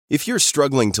If you're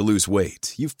struggling to lose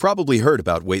weight, you've probably heard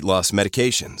about weight loss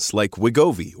medications like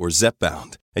Wegovy or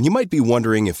Zepbound, and you might be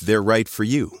wondering if they're right for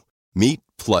you. Meet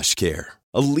PlushCare,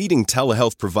 a leading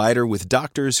telehealth provider with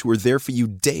doctors who are there for you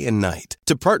day and night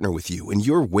to partner with you in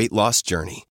your weight loss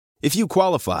journey. If you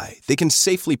qualify, they can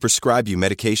safely prescribe you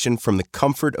medication from the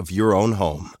comfort of your own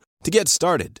home. To get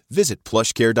started, visit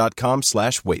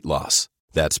plushcare.com/weightloss.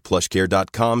 That's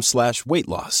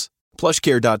plushcare.com/weightloss.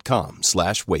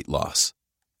 plushcare.com/weightloss.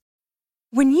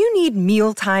 When you need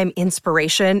mealtime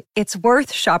inspiration, it's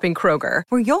worth shopping Kroger,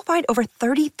 where you'll find over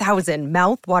 30,000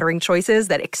 mouth-watering choices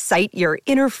that excite your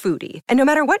inner foodie. And no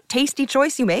matter what tasty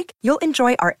choice you make, you'll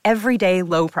enjoy our everyday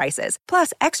low prices,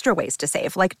 plus extra ways to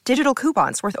save, like digital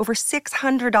coupons worth over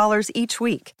 $600 each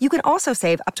week. You can also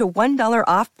save up to $1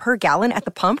 off per gallon at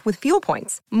the pump with fuel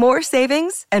points. More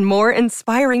savings and more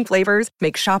inspiring flavors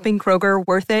make shopping Kroger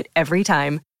worth it every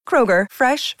time. Kroger,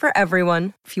 fresh for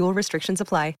everyone. Fuel restrictions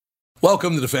apply.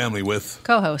 Welcome to the family with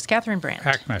co-host Catherine Brandt,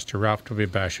 Hackmaster Ralph W.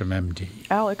 Basham, MD,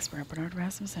 Alex Brandt Bernard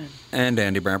Rasmussen, and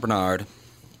Andy Brandt Bernard,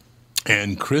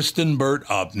 and Kristen Burt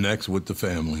up next with the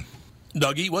family.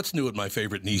 Dougie, what's new at my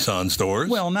favorite Nissan stores?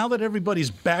 Well, now that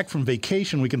everybody's back from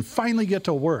vacation, we can finally get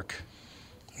to work.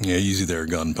 Yeah, easy there,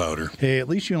 gunpowder. Hey, at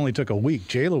least you only took a week.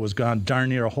 J-Lo was gone darn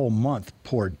near a whole month.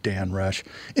 Poor Dan Rush.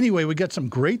 Anyway, we got some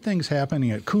great things happening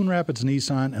at Coon Rapids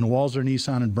Nissan and Walser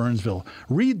Nissan in Burnsville.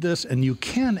 Read this, and you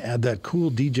can add that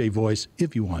cool DJ voice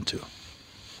if you want to.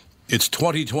 It's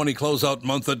 2020 closeout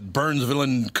month at Burnsville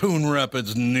and Coon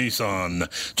Rapids Nissan.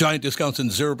 Giant discounts and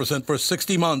 0% for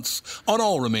 60 months on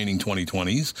all remaining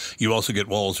 2020s. You also get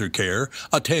Walser Care,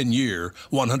 a 10-year,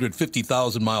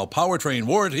 150,000-mile powertrain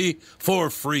warranty for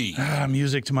free.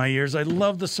 Music to my ears. I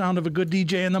love the sound of a good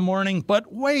DJ in the morning.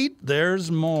 But wait, there's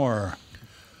more.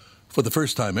 For the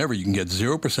first time ever, you can get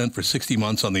 0% for 60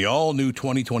 months on the all-new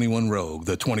 2021 Rogue.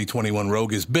 The 2021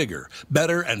 Rogue is bigger,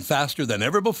 better, and faster than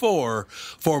ever before.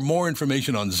 For more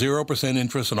information on 0%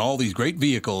 interest on all these great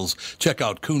vehicles, check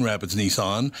out Coon Rapids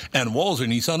Nissan and Walser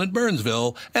Nissan at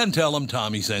Burnsville and tell them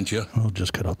Tommy sent you. We'll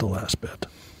just cut out the last bit.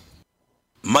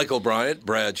 Michael Bryant,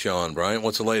 Bradshaw and Bryant,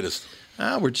 what's the latest?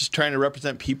 We're just trying to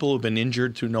represent people who've been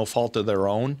injured through no fault of their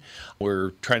own.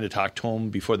 We're trying to talk to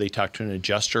them before they talk to an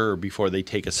adjuster or before they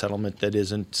take a settlement that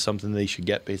isn't something they should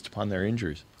get based upon their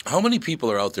injuries. How many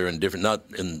people are out there in different, not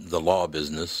in the law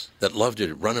business, that love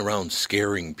to run around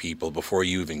scaring people before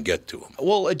you even get to them?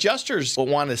 Well, adjusters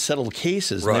want to settle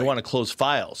cases and they want to close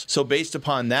files. So based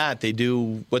upon that, they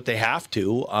do what they have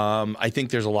to. I think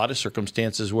there's a lot of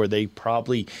circumstances where they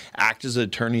probably act as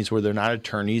attorneys where they're not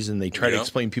attorneys and they try to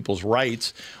explain people's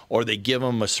rights, or they give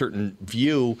them a certain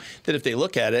view that if they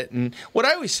look at it, and what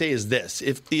I always say is this,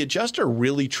 if the adjuster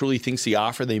really truly thinks the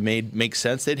offer they made makes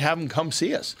sense, they'd have them come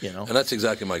see us, you know. And that's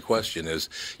exactly my question is,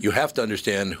 you have to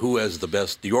understand who has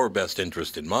your best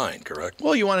interest in mind, correct?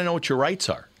 Well, you want to know what your rights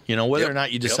are. You know, whether or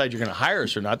not you decide you're going to hire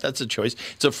us or not, that's a choice.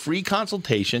 It's a free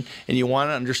consultation, and you want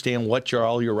to understand what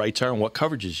all your rights are and what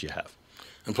coverages you have.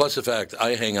 And plus the fact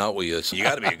I hang out with you, so you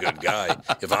got to be a good guy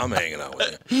if I'm hanging out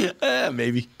with you.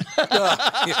 Maybe.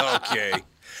 Okay.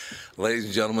 Ladies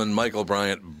and gentlemen, Michael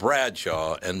Bryant,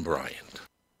 Bradshaw, and Bryant.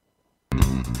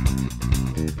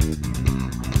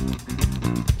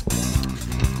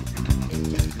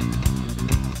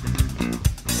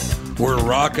 We're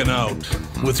rocking out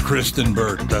with Kristen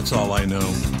Burt. That's all I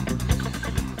know.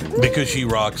 Because she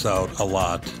rocks out a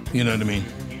lot. You know what I mean?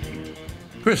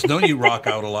 Chris, don't you rock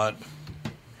out a lot?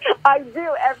 I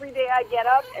do. Every day I get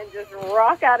up and just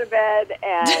rock out of bed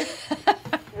and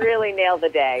really nail the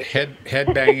day. Head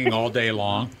banging all day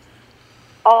long?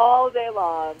 All day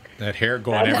long. That hair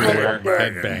going everywhere,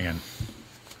 head banging.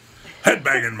 Head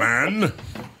banging, man.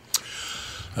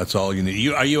 That's all you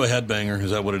need. Are you a head banger?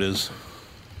 Is that what it is?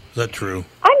 Is that true?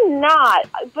 I'm not,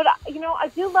 but I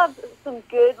do love some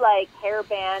good hair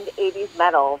band 80s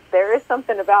metal. There is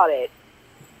something about it.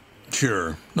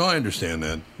 Sure. No, I understand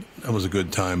that. That was a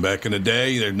good time back in the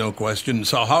day. There's no question.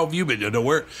 So how have you been?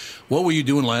 What were you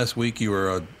doing last week? You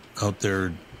were out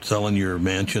there selling your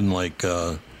mansion like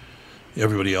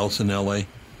everybody else in L.A.?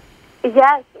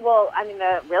 Yes. Well, I mean,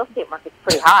 the real estate market's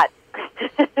pretty hot.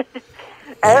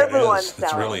 Everyone's selling.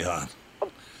 It's really hot.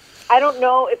 I don't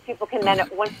know if people can then,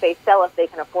 once they sell, if they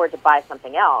can afford to buy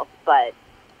something else. But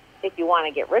if you want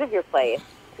to get rid of your place,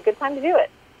 it's a good time to do it.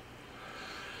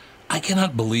 I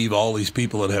cannot believe all these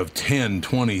people that have 10,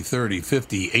 20, 30,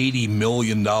 50, $80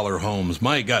 million homes.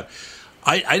 My God,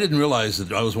 I didn't realize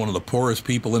that I was one of the poorest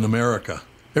people in America.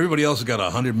 Everybody else has got a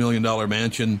 $100 million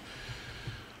mansion.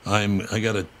 I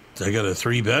got a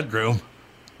 3-bedroom.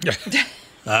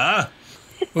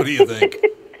 What do you think?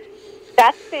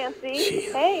 That's fancy.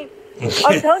 Jeez. Hey,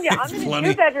 I'm telling you, I'm in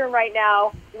a 2-bedroom right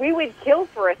now. We would kill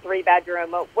for a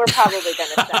 3-bedroom. We're probably going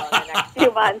to sell in the next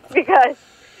few months because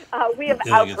we have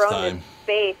outgrown this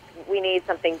space. We need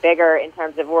something bigger in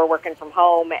terms of we're working from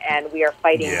home and we are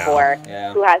fighting for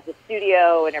who has the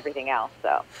studio and everything else.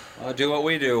 So do what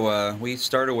we do. We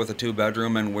started with a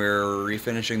 2-bedroom and we're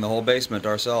refinishing the whole basement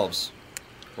ourselves.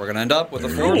 We're going to end up with a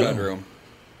 4-bedroom.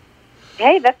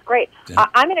 Hey, that's great.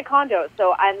 I'm in a condo,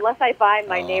 so unless I buy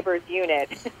my neighbor's unit,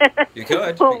 you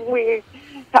could.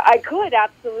 I could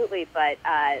absolutely, but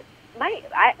I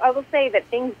will say that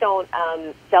things don't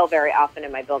sell very often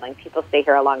in my building. People stay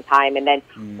here a long time, and then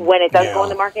when it does go on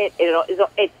the market,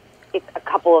 it's a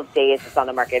couple of days it's on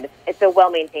the market. It's a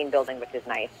well-maintained building, which is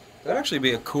nice. That'd actually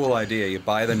be a cool idea. You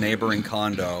buy the neighboring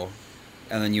condo,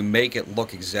 and then you make it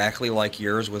look exactly like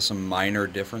yours with some minor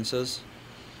differences.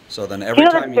 So then every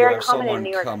time you have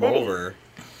someone come over,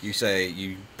 you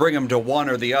bring them to one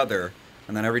or the other,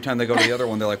 and then every time they go to the other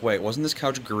one, they're like, wait, wasn't this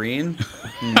couch green?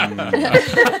 Wait a minute.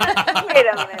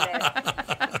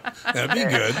 That'd be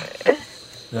good.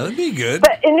 That'd be good.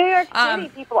 But in New York City,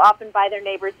 people often buy their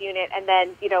neighbor's unit and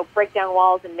then, break down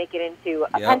walls and make it into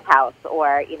a penthouse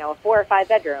or, a 4 or 5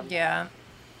 bedroom. Yeah.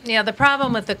 Yeah, the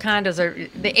problem with the condos are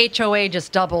the HOA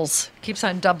just keeps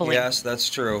on doubling. Yes, that's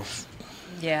true.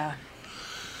 Yeah.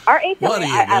 Our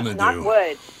HOA, knock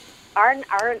wood, our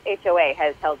HOA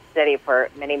has held steady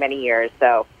for many, many years.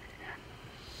 So,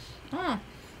 do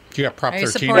you got Prop 13?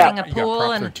 Supporting a pool you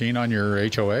got Prop 13 on your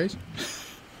HOAs?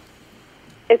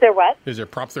 Is there what? Is there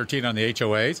Prop 13 on the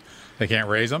HOAs? They can't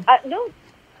raise them? No.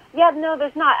 Yeah, no,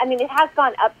 there's not. I mean, it has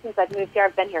gone up since I've moved here.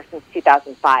 I've been here since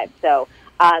 2005. So,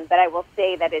 but I will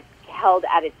say that it's held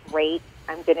at its rate.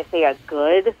 I'm going to say a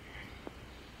good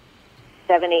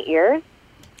 7-8 years.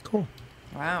 Cool.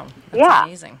 Wow. That's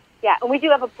amazing. Yeah, and we do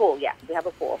have a pool. Yeah, we have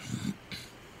a pool.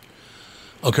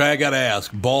 Okay, I got to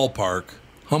ask, ballpark,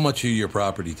 how much are your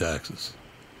property taxes?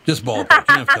 Just ballpark. You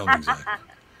don't have to tell me exactly.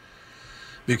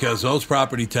 Because those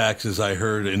property taxes I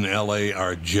heard in L.A.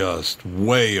 are just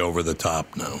way over the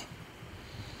top now.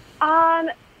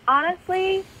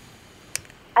 Honestly,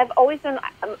 I've always been,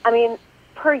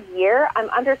 per year, I'm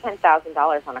under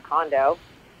 $10,000 on a condo.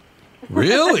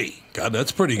 Really? God,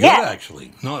 that's pretty good,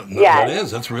 actually. No, that is.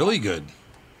 That's really good.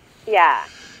 Yeah.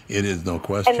 It is, no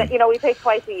question. And, we pay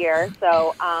twice a year,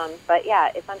 so, but yeah,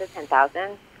 it's under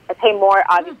 $10,000. I pay more,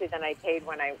 obviously, than I paid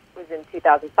when I was in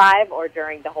 2005 or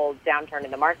during the whole downturn in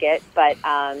the market. But,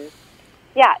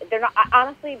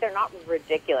 they're not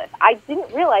ridiculous. I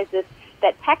didn't realize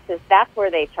that Texas, that's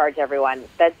where they charge everyone.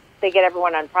 That they get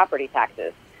everyone on property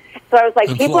taxes. So I was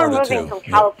like, people are moving from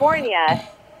California.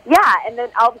 Yeah, and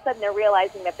then all of a sudden they're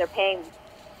realizing that they're paying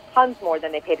tons more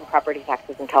than they paid in property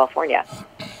taxes in California.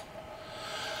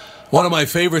 One of my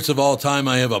favorites of all time,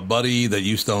 I have a buddy that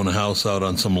used to own a house out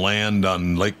on some land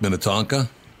on Lake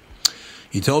Minnetonka.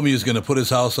 He told me he was going to put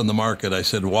his house on the market. I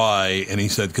said, why? And he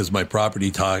said, because my property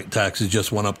taxes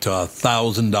just went up to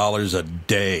 $1,000 a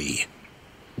day.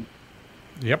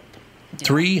 Yep.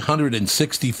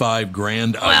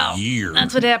 $365,000 a year.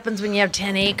 That's what happens when you have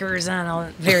 10 acres on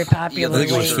a very popular I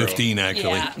think it was 15,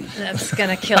 actually. Yeah, that's going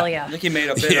to kill you. I think he made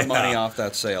a bit of money off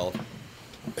that sale.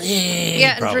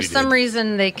 Yeah, and for some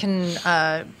reason they can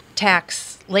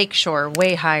tax Lakeshore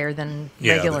way higher than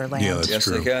regular land. Yeah, that's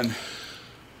true. Yes, they can.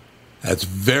 That's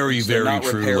very, very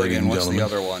true, ladies and what's gentlemen. the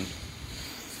other one?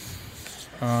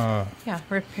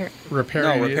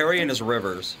 Riparian. No, riparian is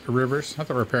rivers. Rivers? I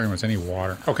thought riparian was any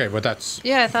water. Okay, but that's...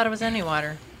 Yeah, I thought it was any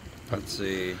water. Let's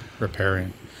see.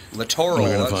 Riparian. Littoral, We're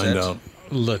going that's to find it. out.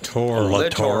 Littoral.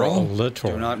 Littoral.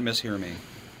 Littoral. Do not mishear me.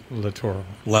 Littoral.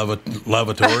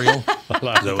 Lavatorial? Is that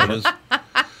what it is?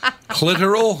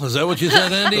 Clitoral? Is that what you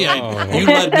said, Andy? You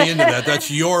led me into that.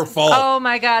 That's your fault. Oh,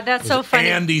 my God. That's so funny.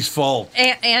 Andy's fault.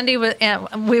 Andy was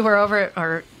at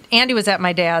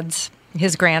my dad's,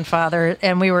 his grandfather,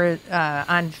 and we were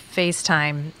on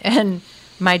FaceTime. And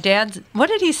my dad's, what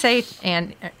did he say,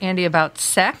 Andy, about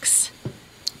sex?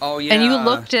 Oh, yeah. And you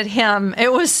looked at him.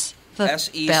 It was the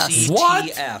SECTS. best.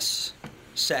 What?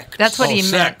 Sex. That's what he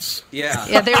sex. meant. Yeah.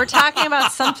 Yeah, they were talking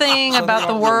about something about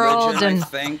the world. Religion, and I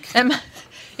think.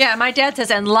 Yeah, my dad says,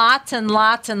 and lots and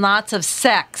lots and lots of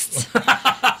sex.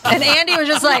 And Andy was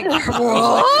just like,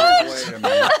 what? Wait a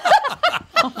minute.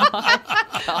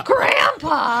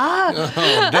 Grandpa!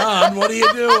 Oh, Don, what are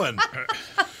you doing?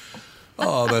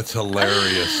 Oh, that's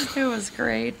hilarious. It was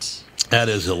great. That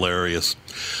is hilarious.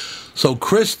 So,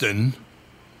 Kristen.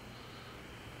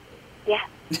 Yeah.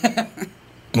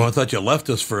 Well, I thought you left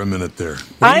us for a minute there.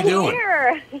 What are you doing?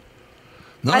 Here.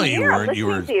 No, I'm you here. weren't. I'm You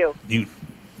were. listening to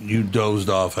You dozed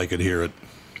off. I could hear it.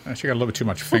 She got a little bit too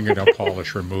much fingernail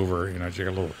polish remover. She got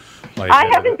a little I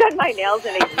haven't done my nails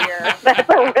in a year. That's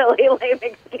a really lame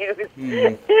excuse.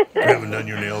 You haven't done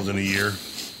your nails in a year?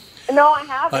 No, I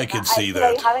haven't. I can see that.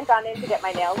 I haven't gone in to get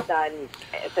my nails done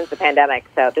since the pandemic,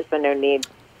 so there's been no need.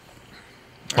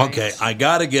 Okay, I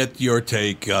got to get your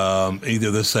take,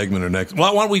 either this segment or next.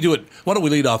 Well, why don't we do it? Why don't we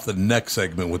lead off the next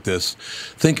segment with this?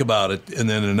 Think about it, and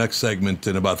then in the next segment,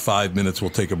 in about 5 minutes, we'll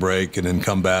take a break and then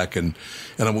come back, and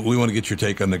we want to get your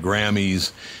take on the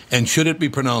Grammys. And should it be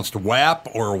pronounced WAP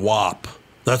or WAP?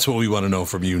 That's what we want to know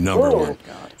from you, number one.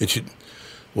 God. It should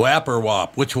WAP or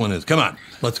WAP. Which one is? Come on,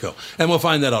 let's go. And we'll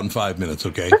find that out in 5 minutes,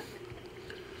 okay?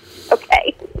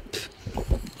 Okay.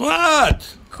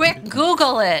 What? Quick,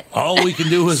 Google it. All we can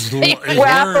do is learn from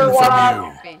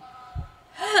you.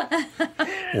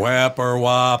 WAP or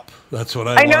WAP. That's what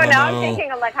I know. Now know. I'm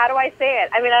thinking, I'm like, how do I say it?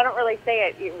 I mean, I don't really say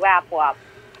it. WAP, WAP.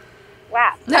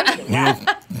 WAP.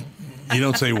 You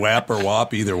don't say WAP or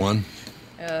WAP, either one?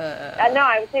 No,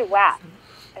 I would say WAP,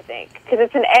 I think, because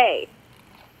it's an A.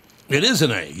 It is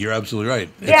an A. You're absolutely right.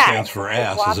 It stands for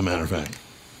ass, as a matter of fact.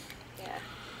 Yeah.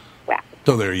 WAP.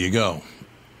 So there you go.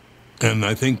 And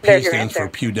I think P stands for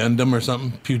pudendum or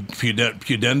something.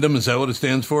 Pudendum, is that what it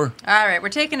stands for? All right, we're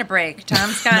taking a break.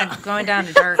 Tom's kind of going down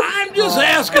to dark. I'm just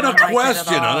asking a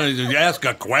question. I don't need to ask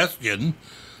a question.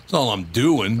 That's all I'm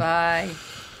doing. Bye.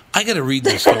 I got to read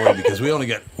this story because we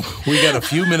got a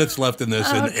few minutes left in this.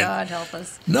 Oh, God, help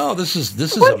us. No, this is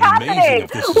What's amazing. Happening?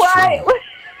 If this is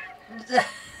true.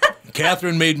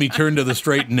 Catherine made me turn to the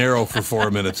straight and narrow for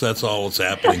 4 minutes. That's all that's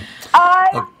happening.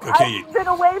 I've been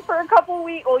away for a couple of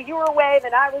weeks. Well, you were away,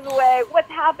 then I was away. What's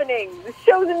happening? The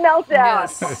show's in meltdown.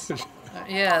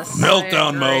 Yes.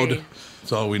 Meltdown mode.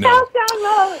 That's all we know. Meltdown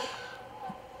mode.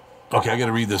 Okay, I got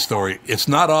to read this story. It's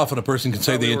not often a person can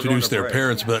say they introduce their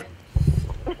parents, but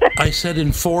I said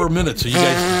in 4 minutes. Are you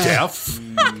guys deaf?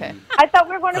 Okay. I thought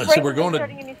we were going to break. We're going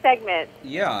starting a new segment.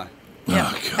 Yeah.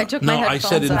 Yeah, oh, I took my headphones I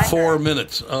said in off. 4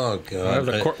 minutes. Oh, God.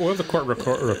 We'll have the court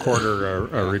recorder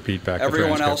repeat back.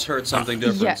 Everyone else heard something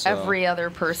different. Yeah, so. Every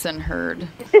other person heard.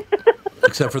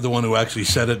 Except for the one who actually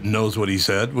said it and knows what he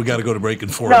said. We got to go to break in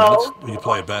 4 minutes. Will you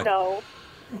play it back? No.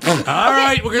 All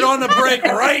right, we're going on a break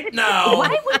right now.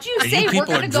 Why would you say we're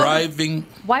going to go?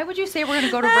 Why would you say we're going to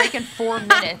go to break in 4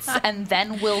 minutes and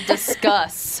then we'll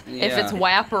discuss if it's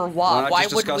WAP or WAP? Why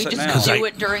wouldn't we just do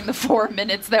it during the 4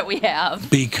 minutes that we have?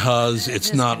 Because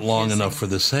it's not long enough for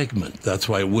the segment. That's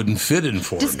why it wouldn't fit in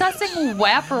 4 minutes. Discussing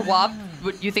WAP or WAP,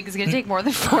 what you think is going to take more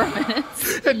than 4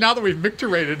 minutes? And now that we've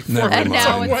victorated 4 minutes, and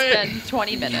now it's been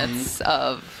 20 minutes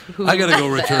of. I got to go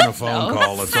return a phone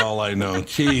call. That's all I know.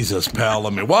 Jesus, pal.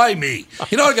 Why me?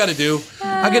 You know what I got to do?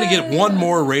 I got to get one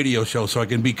more radio show so I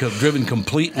can be driven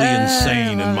completely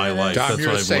insane in my life. Tom, that's you're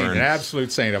what a I've saint, learned. an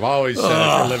absolute saint. I've always said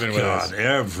it for living with us.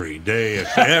 Every day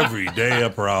a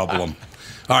problem.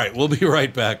 All right, we'll be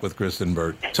right back with Kristen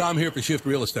Burt. Tom here for Shift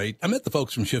Real Estate. I met the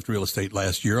folks from Shift Real Estate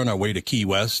last year on our way to Key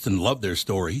West and loved their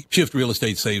story. Shift Real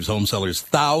Estate saves home sellers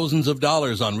thousands of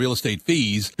dollars on real estate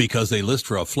fees because they list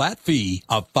for a flat fee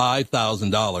of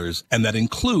 $5,000, and that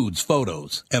includes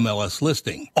photos, MLS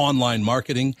listing, online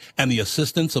marketing, and the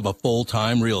assistance of a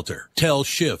full-time realtor. Tell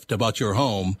Shift about your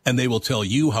home, and they will tell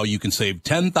you how you can save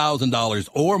 $10,000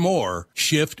 or more.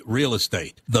 Shift Real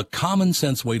Estate, the common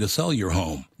sense way to sell your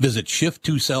home. Visit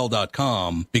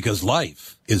shift2sell.com because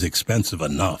life is expensive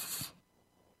enough.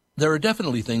 There are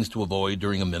definitely things to avoid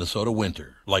during a Minnesota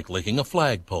winter, like licking a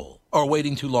flagpole or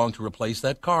waiting too long to replace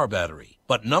that car battery.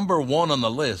 But number one on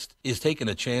the list is taking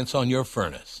a chance on your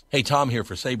furnace. Hey, Tom here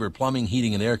for Sabre Plumbing,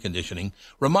 Heating, and Air Conditioning,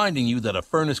 reminding you that a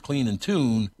furnace clean and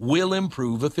tune will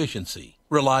improve efficiency,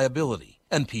 reliability,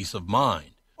 and peace of mind.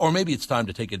 Or maybe it's time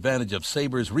to take advantage of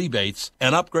Sabre's rebates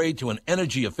and upgrade to an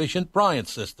energy-efficient Bryant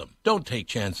system. Don't take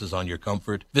chances on your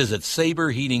comfort. Visit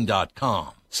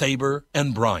SaberHeating.com. Sabre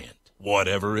and Bryant,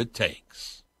 whatever it takes.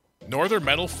 Northern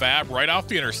Metal Fab, right off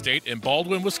the interstate in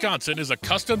Baldwin, Wisconsin, is a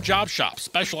custom job shop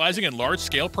specializing in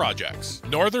large-scale projects.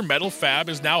 Northern Metal Fab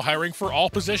is now hiring for all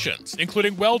positions,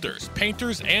 including welders,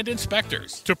 painters, and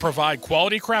inspectors, to provide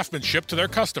quality craftsmanship to their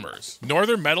customers.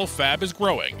 Northern Metal Fab is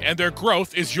growing, and their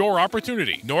growth is your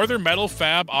opportunity. Northern Metal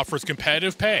Fab offers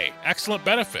competitive pay, excellent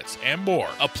benefits, and more.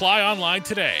 Apply online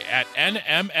today at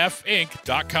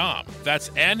nmfinc.com. That's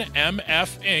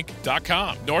nmfinc.com.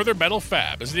 Northern Metal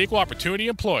Fab is an equal opportunity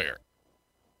employer.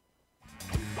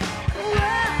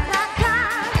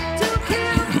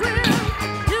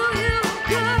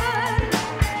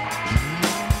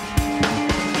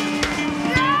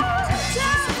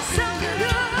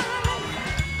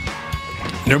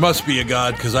 There must be a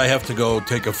God, because I have to go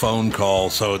take a phone call.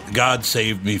 So God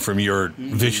saved me from your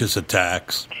vicious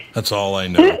attacks. That's all I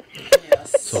know.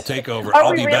 Yes. So take over.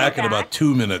 I'll be back in about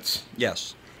 2 minutes.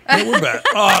 Yes. Hey, we're back.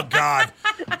 Oh, God.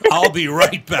 I'll be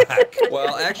right back.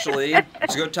 Well, actually,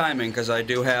 it's good timing because I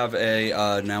do have a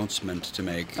announcement to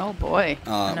make. Oh, boy.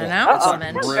 An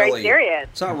announcement? That's very serious.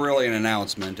 It's not really an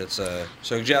announcement. It's a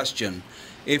suggestion.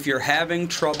 If you're having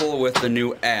trouble with the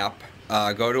new app,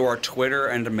 go to our Twitter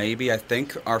and maybe, I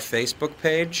think, our Facebook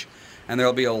page, and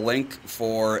there'll be a link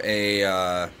for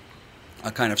a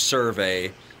kind of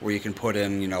survey where you can put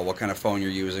in, what kind of phone you're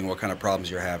using, what kind of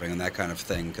problems you're having, and that kind of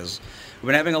thing. Because we've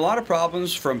been having a lot of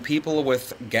problems from people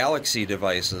with Galaxy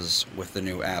devices with the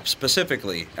new app,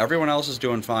 specifically. Everyone else is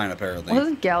doing fine, apparently.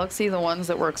 Wasn't Galaxy the ones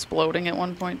that were exploding at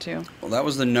one point, too? Well, that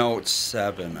was the Note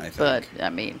 7, I think. But,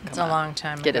 I mean, it's a long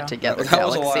time ago. Get it together, That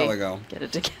was a while ago. Get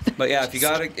it together. But yeah,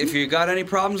 if you got any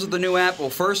problems with the new app,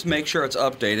 well, first make sure it's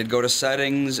updated. Go to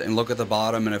settings and look at the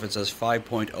bottom, and if it says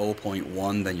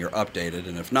 5.0.1, then you're updated,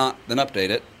 and if not, then update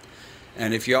it.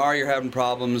 And if you're having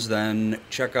problems, then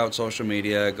check out social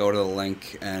media, go to the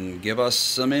link, and give us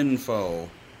some info,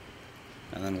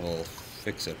 and then we'll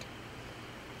fix it.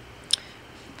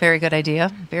 Very good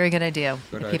idea. Very good idea.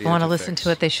 If people want to listen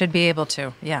to it, they should be able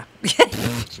to. Yeah.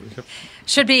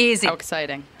 Should be easy. How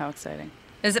exciting.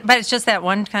 Is it? But it's just that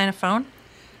one kind of phone?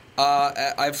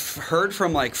 I've heard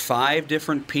from like 5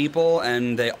 different people,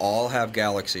 and they all have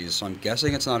Galaxies, so I'm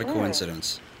guessing it's not a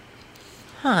coincidence.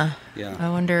 Huh. Yeah. I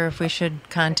wonder if we should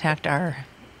contact our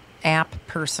app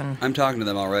person. I'm talking to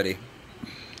them already.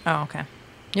 Oh, okay.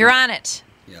 You're on it.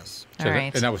 Yes. All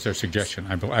right. And that was their suggestion.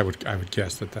 I would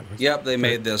guess that was. Yep, they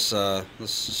made this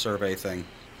survey thing.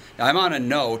 I'm on a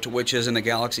Note, which is in the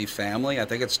Galaxy family. I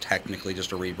think it's technically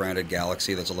just a rebranded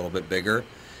Galaxy that's a little bit bigger.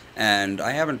 And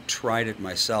I haven't tried it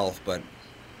myself, but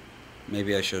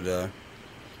maybe I should.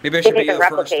 Maybe I should be the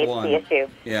first one. The issue.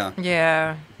 Yeah.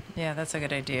 Yeah, that's a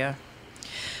good idea.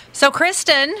 So,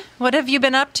 Kristen, what have you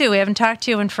been up to? We haven't talked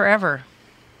to you in forever.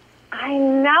 I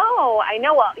know.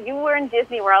 Well, you were in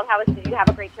Disney World. Did you have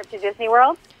a great trip to Disney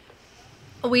World?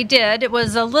 We did. It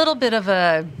was a little bit of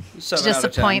a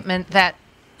disappointment that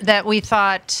we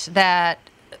thought that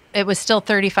it was still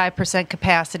 35%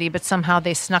 capacity, but somehow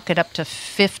they snuck it up to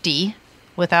 50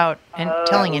 without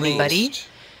telling anybody.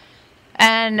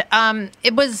 And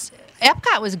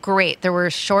Epcot was great. There were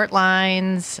short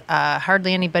lines,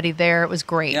 hardly anybody there. It was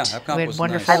great. Yeah, Epcot we had was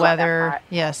wonderful nice. weather.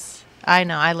 Yes, I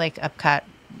know. I like Epcot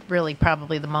really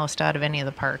probably the most out of any of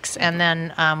the parks. And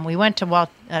then we went to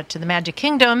the Magic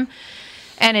Kingdom,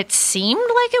 and it seemed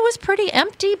like it was pretty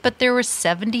empty, but there were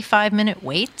 75-minute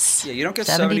waits. Yeah, you don't get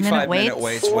 75-minute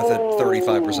waits with a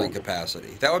 35% capacity.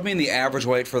 That would mean the average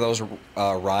wait for those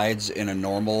rides in a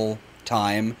normal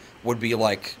time would be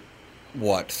like,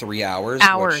 what, 3 hours?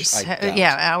 Hours.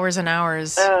 Hours and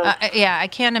hours. I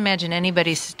can't imagine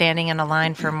anybody standing in a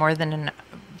line for more than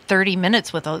 30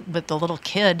 minutes with a little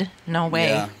kid. No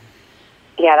way.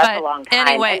 Yeah, that's a long time.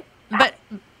 Anyway,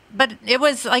 but it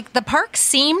was like the park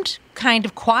seemed kind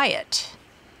of quiet,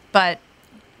 but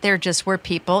there just were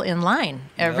people in line.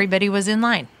 Everybody was in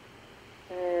line.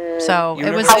 So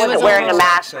it was. How was it wearing a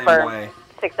mask for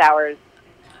 6 hours?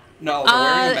 No,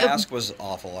 wearing a mask was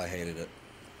awful. I hated it.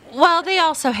 Well, they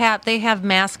also have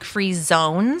mask-free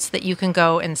zones that you can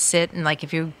go and sit, and like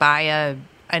if you buy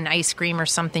an ice cream or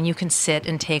something, you can sit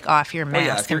and take off your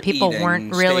mask. And people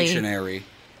weren't really stationary.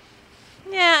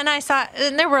 Yeah,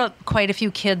 and there were quite a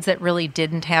few kids that really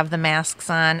didn't have the masks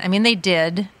on. I mean, they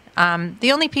did.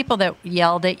 The only people that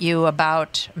yelled at you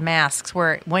about masks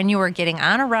were when you were getting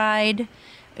on a ride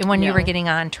and when you were getting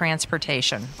on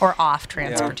transportation or off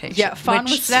transportation. Yeah,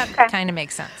 that kind of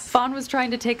makes sense. Fawn was trying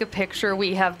to take a picture.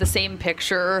 We have the same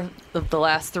picture of the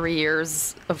last 3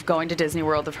 years of going to Disney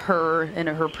World of her in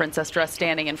her princess dress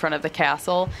standing in front of the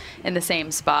castle in the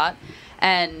same spot.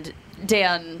 And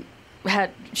Dan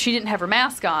she didn't have her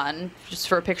mask on just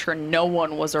for a picture, and no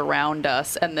one was around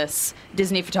us, and this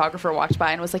Disney photographer walked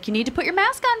by and was like, "You need to put your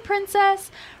mask on,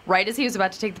 princess," right as he was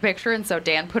about to take the picture. And so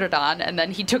Dan put it on, and then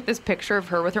he took this picture of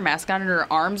her with her mask on, and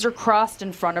her arms are crossed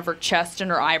in front of her chest and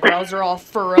her eyebrows are all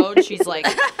furrowed. She's like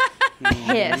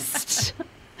pissed.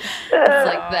 It's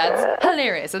like, that's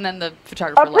hilarious. And then the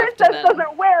photographer left. A princess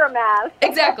doesn't wear a mask.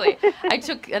 Exactly.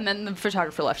 And then the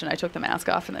photographer left, and I took the mask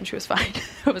off, and then she was fine.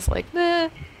 It was like,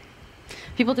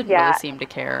 people didn't really seem to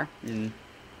care. No.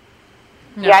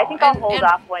 Yeah, I think I'll hold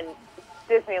off when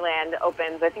Disneyland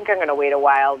opens. I think I'm going to wait a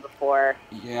while before.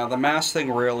 Yeah, the mask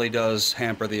thing really does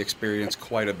hamper the experience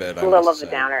quite a bit. A little of a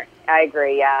downer. I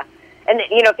agree, yeah. And,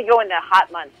 if you go into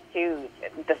hot months, too,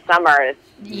 the summer, it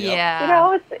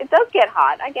does get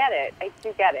hot. I get it. I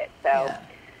do get it. So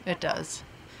it does.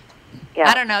 Yeah.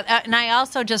 I don't know. And I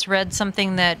also just read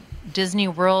something that Disney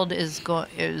World is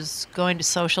going to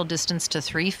social distance to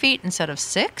 3 feet instead of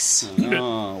 6.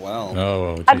 Oh, well.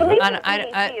 Oh, I believe the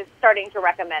CDC is starting to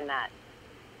recommend that.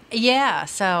 Yeah,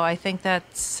 so I think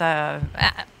that's.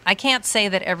 I can't say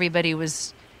that everybody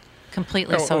was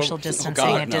completely social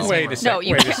distancing at Disney Wait World. a second. No,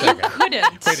 you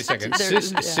couldn't. Wait a second.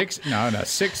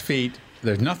 6 feet.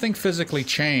 There's nothing physically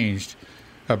changed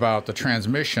about the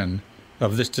transmission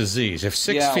of this disease. If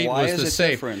 6 feet was the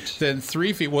safe, then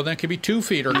 3 feet. Well, then it could be 2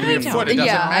 feet or it could be a foot. It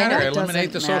doesn't matter.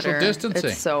 Eliminate the social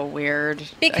distancing. It's so weird.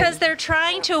 Because they're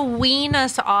trying to wean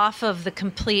us off of the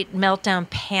complete meltdown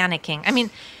panicking. I mean,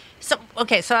 so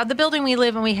the building we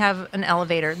live in, we have an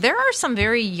elevator. There are some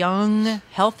very young,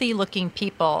 healthy-looking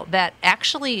people that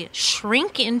actually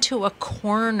shrink into a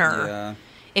corner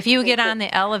if you get on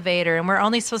the elevator, and we're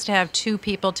only supposed to have 2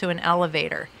 people to an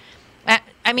elevator.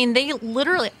 I mean,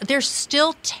 they're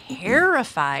still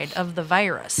terrified of the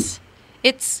virus.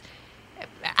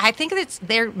 I think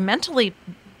they're mentally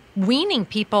weaning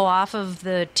people off of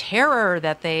the terror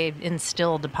that they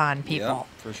instilled upon people.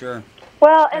 Yeah, for sure.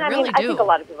 Well, and I think a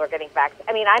lot of people are getting vaccinated.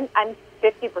 I mean, I'm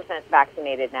 50%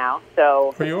 vaccinated now,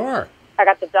 so. Well, you are. I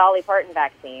got the Dolly Parton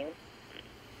vaccine.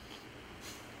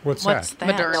 What's that?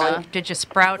 Moderna. Did you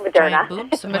sprout Moderna. giant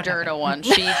boobs? Moderna one.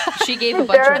 She gave a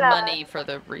bunch of money for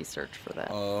the research for that.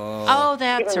 Oh,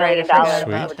 that's $1 right. million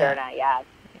for Moderna, yeah.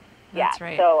 That's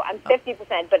right. So I'm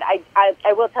 50%, but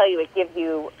I will tell you, it gives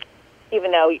you,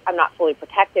 even though I'm not fully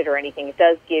protected or anything, it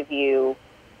does give you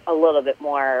a little bit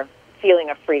more feeling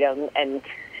of freedom and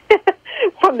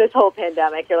from this whole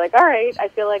pandemic. You're like, all right, I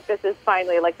feel like this is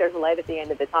finally, like there's a light at the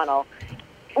end of the tunnel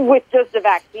with just a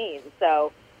vaccine.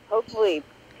 So hopefully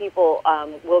people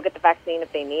will get the vaccine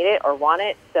if they need it or want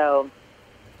it. So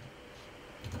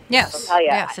yes,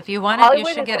 if you want it,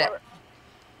 you should get it.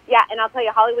 Yeah, and I'll tell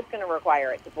you, Hollywood's going to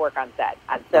require it to work on set.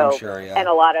 So, I'm sure, yeah. And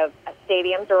a lot of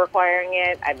stadiums are requiring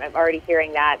it. I'm already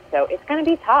hearing that. So it's going to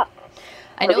be tough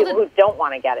for people who don't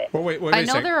want to get it. Well, wait I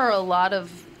know there are a lot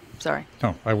of... Sorry.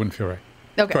 No, I wouldn't feel right.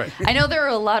 Okay. I know there are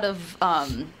a lot of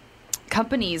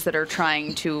companies that are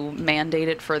trying to mandate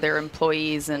it for their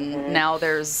employees, and now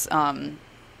there's... it's going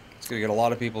to get a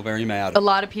lot of people very mad. A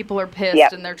lot of people are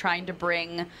pissed, and they're trying to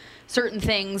bring certain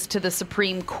things to the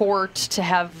Supreme Court to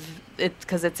have...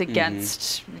 because it's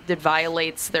against, it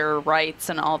violates their rights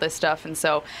and all this stuff. And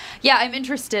so, yeah, I'm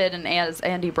interested. And as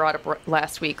Andy brought up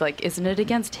last week, like, isn't it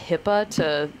against HIPAA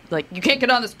to, like, you can't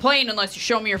get on this plane unless you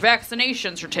show me your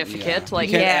vaccination certificate? Yeah. Like,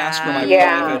 you can't ask for my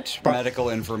private medical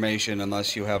information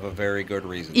unless you have a very good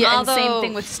reason. Yeah, although and same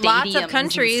thing with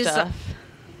stadiums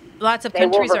lots of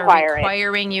countries are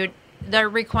requiring you. They're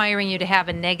requiring you to have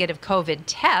a negative COVID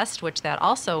test, which that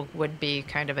also would be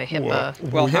kind of a HIPAA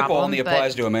Well, problem, HIPAA only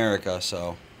applies to America,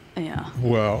 so. Yeah.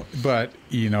 Well, but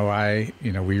we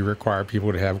require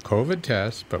people to have COVID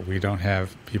tests, but we don't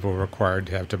have people required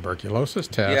to have tuberculosis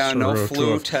tests. Yeah, no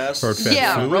flu tests. Or flu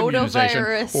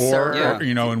rotavirus.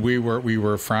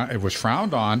 And it was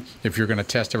frowned on if you're going to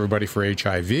test everybody for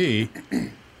HIV.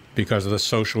 Because of the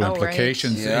social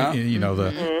implications,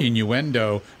 the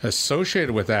innuendo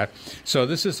associated with that. So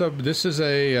this is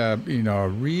a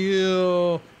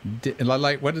real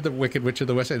like what did the Wicked Witch of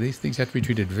the West say? These things have to be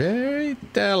treated very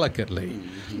delicately.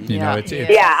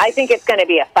 I think it's going to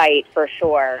be a fight for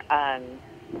sure. But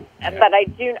I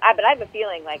have a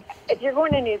feeling like if you're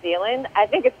going to New Zealand, I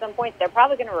think at some point they're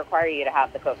probably going to require you to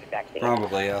have the COVID vaccine.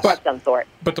 Probably, yes. Of some sort.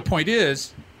 But the point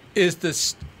is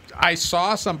this. I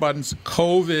saw somebody's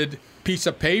COVID piece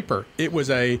of paper. It was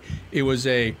a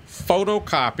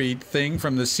photocopied thing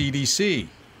from the CDC.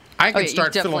 I can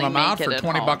start filling them out for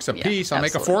 $20 a piece. I'll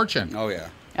make a fortune. Oh yeah,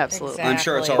 absolutely. Exactly. I'm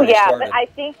sure it's already started. But I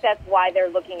think that's why they're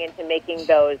looking into making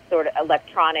those sort of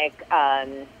electronic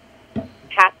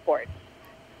passports,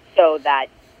 so that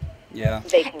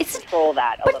they can control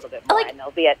that a little bit more, and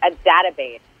there'll be a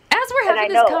database. As we're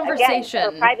having this conversation,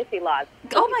 again, privacy laws.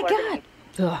 Oh my God.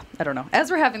 I don't know. As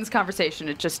we're having this conversation,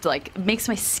 it just like makes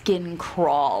my skin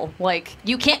crawl. Like,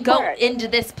 you can't go into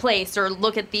this place or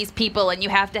look at these people, and you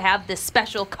have to have this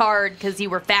special card because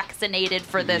you were vaccinated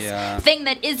for this thing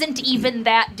that isn't even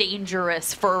that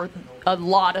dangerous for a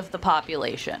lot of the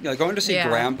population. Yeah, going to see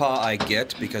Grandpa, I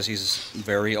get, because he's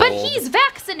very old. But he's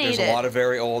vaccinated. There's a lot of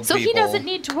very old people. So he doesn't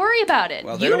need to worry about it.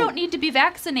 Well, you don't need to be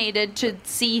vaccinated to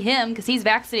see him because he's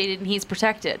vaccinated and he's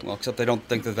protected. Well, except they don't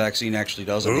think the vaccine actually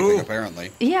does anything, apparently.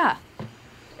 Yeah.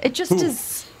 It just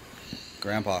is...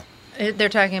 Grandpa. They're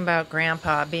talking about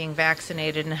Grandpa being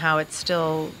vaccinated and how it's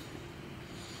still...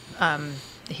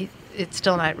 it's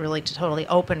still not really totally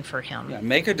open for him. Yeah,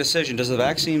 make a decision. Does the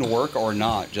vaccine work or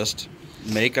not? Just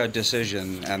make a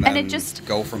decision and then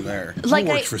go from there. It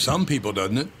works for some people,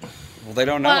 doesn't it? Well, they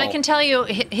don't know. Well, I can tell you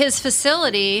his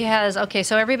facility has,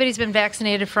 so everybody's been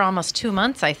vaccinated for almost 2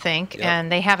 months, I think,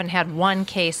 and they haven't had one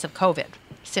case of COVID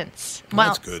since. Well,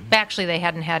 that's good. Actually, they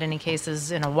hadn't had any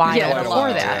cases in a while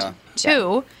before that. Yeah.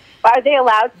 2. Are they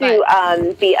allowed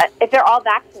to be, if they're all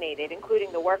vaccinated,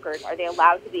 including the workers, are they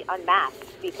allowed to be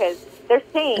unmasked? Because they're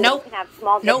saying you can have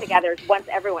small get-togethers once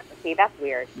everyone. See, that's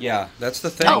weird. Yeah, that's the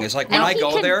thing. It's like when I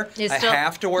go there, I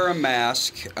have to wear a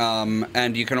mask,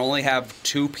 and you can only have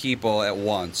 2 people at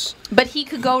once. But he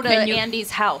could go to Andy's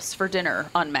house for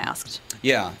dinner unmasked.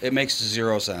 Yeah, it makes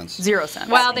 0 sense. 0 cents.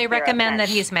 Well, they recommend that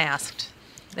he's masked.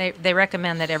 They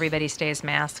recommend that everybody stays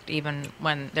masked even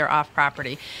when they're off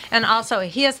property. And also,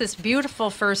 he has this beautiful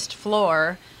first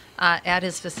floor at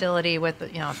his facility with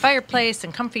a fireplace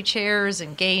and comfy chairs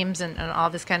and games and all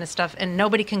this kind of stuff. And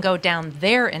nobody can go down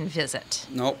there and visit.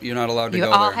 Nope, you're not allowed to go there.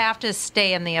 You all have to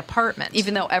stay in the apartment.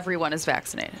 Even though everyone is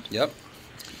vaccinated. Yep.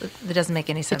 It doesn't make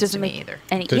any sense to me either.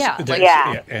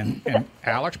 And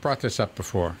Alex brought this up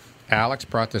before. Alex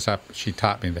brought this up. She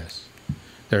taught me this.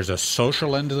 There's a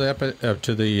social end to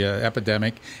the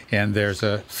epidemic, and there's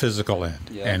a physical end.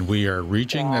 Yeah. And we are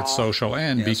reaching that social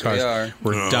end because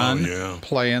we're done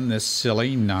playing this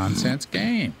silly nonsense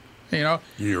game.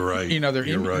 You're right.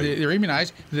 They're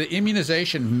immunized. The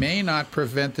immunization may not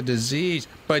prevent the disease,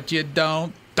 but you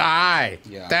don't die.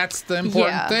 Yeah. That's the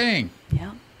important thing.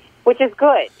 Yeah. Which is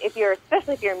good,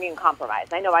 especially if you're immune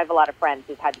compromised. I know I have a lot of friends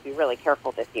who've had to be really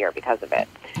careful this year because of it.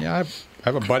 Yeah, I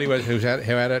have a buddy who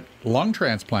had a lung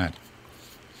transplant.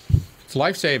 It's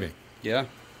life-saving. Yeah.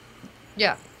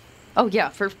 Yeah. Oh, yeah.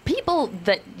 For people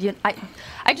that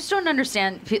I just don't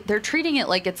understand. They're treating it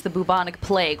like it's the bubonic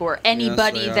plague, where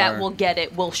anybody that will get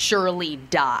it will surely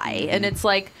die. Mm-hmm. And it's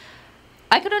like,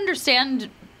 I could understand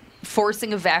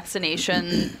forcing a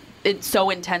vaccination so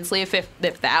intensely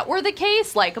if that were the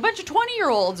case. Like, a bunch of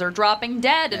 20-year-olds are dropping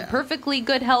dead and perfectly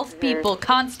good health people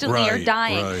constantly are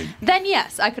dying. Right. Then,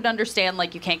 yes, I could understand,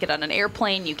 like, you can't get on an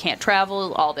airplane, you can't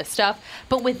travel, all this stuff.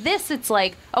 But with this, it's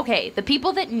like, okay, the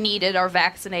people that need it are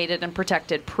vaccinated and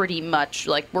protected pretty much.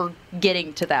 Like, we're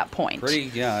getting to that point.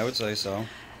 I would say so.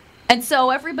 And so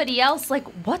everybody else, like,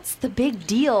 what's the big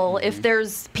deal if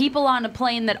there's people on a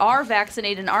plane that are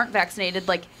vaccinated and aren't vaccinated?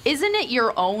 Like, isn't it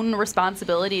your own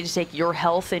responsibility to take your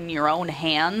health in your own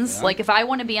hands? Yeah. Like, if I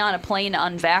want to be on a plane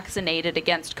unvaccinated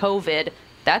against COVID,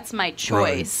 that's my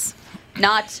choice,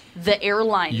 not the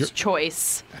airline's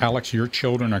choice. Alex, your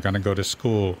children are going to go to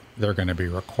school. They're going to be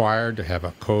required to have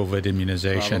a COVID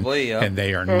immunization. Probably, and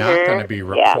they are not going to be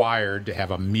required to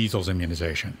have a measles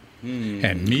immunization.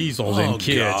 And measles in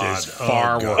kids is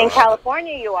far worse. In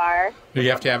California, you are. Do you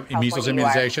have to have measles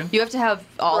immunization? You have to have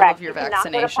all of your vaccinations. You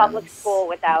cannot go to public school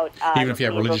without even if you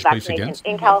have religious beliefs against?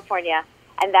 In California.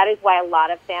 And that is why a lot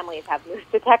of families have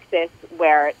moved to Texas,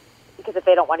 because if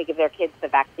they don't want to give their kids the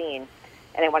vaccine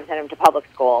and they want to send them to public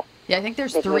school. Yeah, I think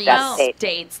there's 3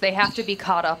 states. They have to be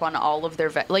caught up on all of their...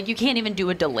 like, you can't even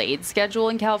do a delayed schedule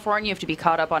in California. You have to be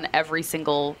caught up on every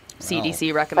single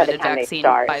CDC recommended vaccine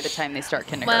by the time they start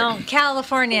kindergarten. Well,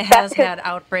 California has had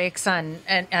outbreaks on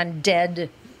dead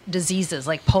diseases,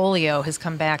 like polio has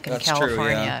come back in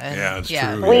California. True, it's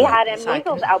true. We had a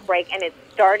measles outbreak, and it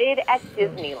started at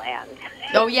Disneyland.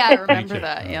 Oh, yeah, I remember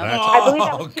that. Yeah. I believe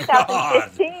that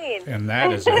was 2015. And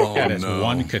that is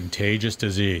one contagious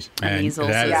disease. And measles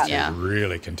that is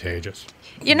really contagious.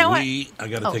 You know what? I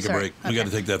got to take a break. We got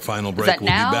to take that final break. We'll be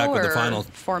back with the final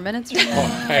 4 minutes from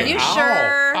now. Are you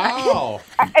sure? I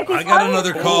got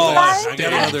another call. I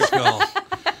got another call.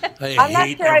 I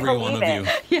hate every one of you.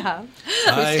 Yeah.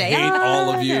 I hate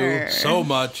all of you so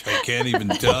much, I can't even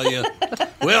tell you.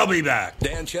 We'll be back.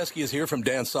 Dan Chesky is here from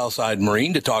Dan's Southside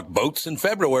Marine to talk boats in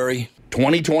February.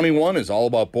 2021 is all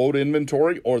about boat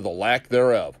inventory or the lack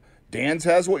thereof. Dan's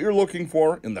has what you're looking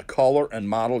for in the color and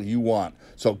model you want.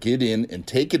 So get in and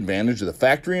take advantage of the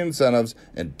factory incentives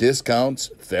and discounts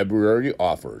February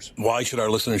offers. Why should our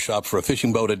listeners shop for a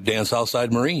fishing boat at Dan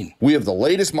Southside Marine? We have the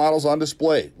latest models on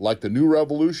display, like the new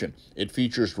Revolution. It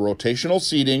features rotational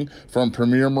seating from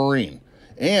Premier Marine.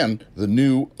 And the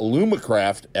new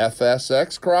Alumacraft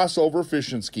FSX crossover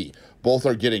fishing ski. Both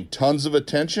are getting tons of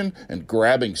attention and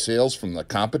grabbing sales from the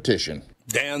competition.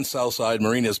 Dan Southside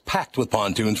Marine is packed with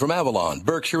pontoons from Avalon,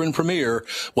 Berkshire, and Premier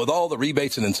with all the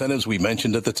rebates and incentives we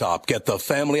mentioned at the top. Get the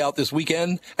family out this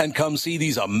weekend and come see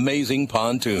these amazing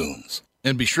pontoons.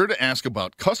 And be sure to ask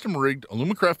about custom-rigged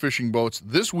Alumacraft fishing boats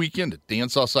this weekend at Dan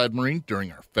Southside Marine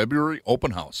during our February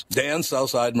open house. Dan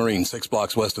Southside Marine, 6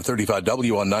 blocks west of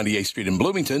 35W on 98th Street in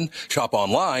Bloomington. Shop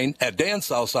online at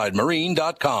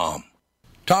dansouthsidemarine.com.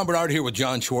 Tom Bernard here with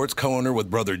John Schwartz, co-owner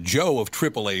with brother Joe of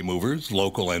AAA Movers,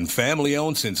 local and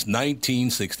family-owned since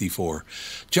 1964.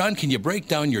 John, can you break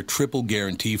down your triple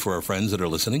guarantee for our friends that are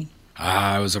listening?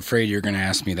 I was afraid you were going to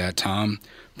ask me that, Tom,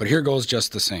 but here goes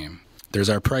just the same. There's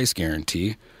our price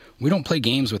guarantee. We don't play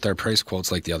games with our price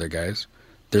quotes like the other guys.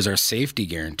 There's our safety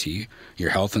guarantee. Your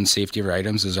health and safety of your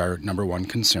items is our number one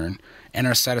concern. And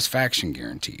our satisfaction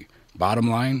guarantee. Bottom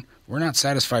line, we're not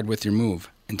satisfied with your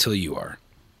move until you are.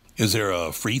 Is there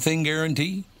a free thing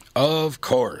guarantee? Of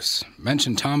course.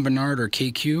 Mention Tom Bernard or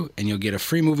KQ, and you'll get a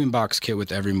free moving box kit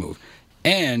with every move.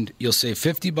 And you'll save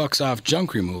 $50 off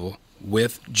junk removal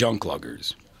with Junk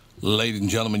Luggers. Ladies and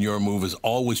gentlemen, your move is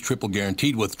always triple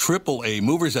guaranteed with AAA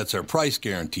Movers. That's our price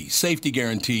guarantee, safety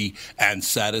guarantee, and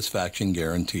satisfaction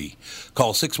guarantee.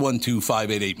 Call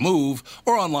 612-588-MOVE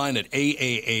or online at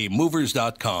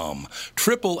aaamovers.com.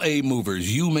 AAA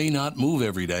Movers. You may not move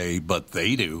every day, but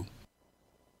they do.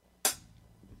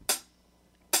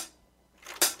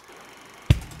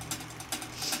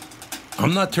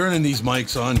 I'm not turning these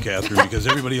mics on, Catherine, because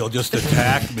everybody will just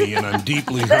attack me, and I'm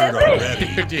deeply hurt already.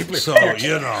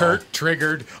 You're hurt,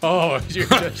 triggered. Oh, you're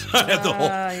just I had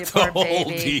the whole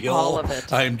deal. All of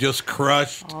it. I'm just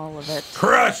crushed. All of it.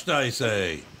 Crushed, I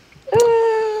say.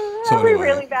 Are we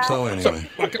really bad? So anyway.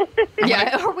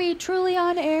 Yeah, are we truly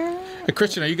on air?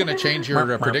 Christian, are you going to change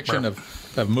your prediction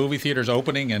of movie theaters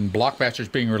opening and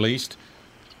blockbusters being released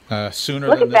sooner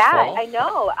Look than at this that. fall? I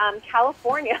know.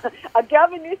 California,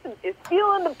 Gavin Newsom is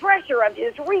feeling the pressure of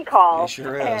his recall. He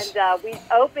sure is. And we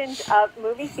opened up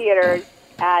movie theaters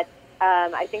at,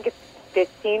 I think it's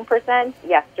 15%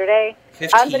 yesterday.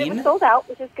 15? But it was sold out,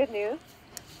 which is good news.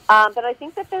 But I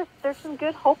think that there's some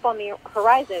good hope on the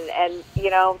horizon. And,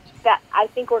 that I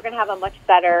think we're going to have a much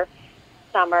better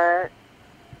summer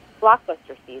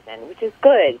blockbuster season, which is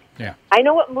good. Yeah. I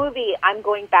know what movie I'm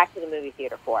going back to the movie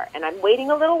theater for, and I'm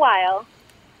waiting a little while,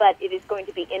 but it is going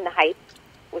to be In the Heights,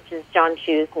 which is John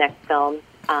Chu's next film,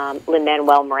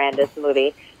 Lin-Manuel Miranda's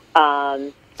movie,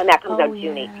 and that comes out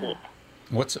June 18th.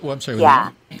 I'm sorry. Yeah.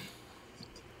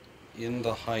 In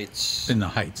the Heights. In the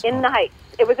Heights. In the Heights.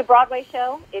 It was a Broadway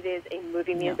show. It is a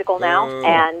movie musical now,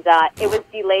 and it was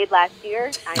delayed last year.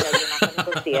 I know you're not going to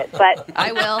go see it, but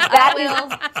I will.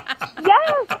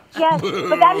 Yes,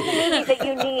 but that is a movie that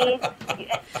you need.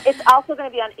 It's also going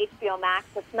to be on HBO Max.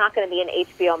 It's not going to be an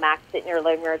HBO Max sit in your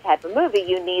living room type of movie.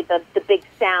 You need the big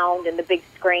sound and the big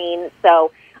screen.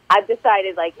 So I've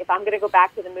decided, if I'm going to go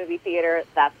back to the movie theater,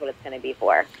 that's what it's going to be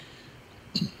for.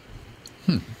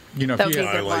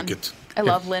 I like it. I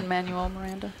love Lin-Manuel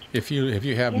Miranda. If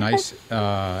you have nice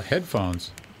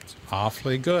headphones, it's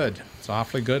awfully good. It's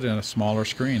awfully good in a smaller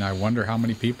screen. I wonder how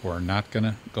many people are not going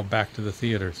to go back to the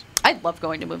theaters. I love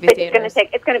going to movie theaters.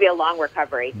 It's going to be a long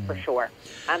recovery for sure.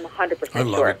 I'm 100%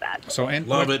 sure of that.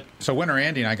 Love it. So when are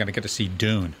Andy and I going to get to see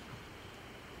Dune?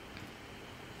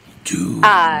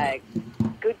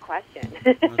 Good question.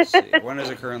 Let's see. When is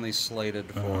it currently slated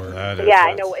for?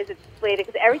 I know. Is it slated?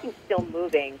 Because everything's still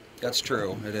moving. That's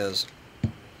true. It is.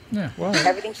 Yeah, well,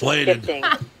 everything's shifting.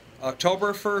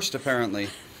 October 1st, apparently.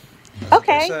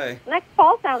 Okay. Next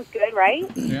fall sounds good, right?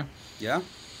 Yeah. Yeah.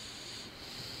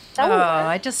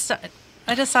 I just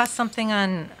saw something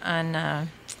on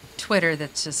Twitter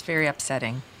that's just very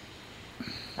upsetting.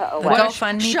 The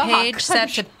GoFundMe page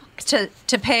set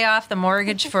to pay off the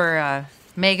mortgage for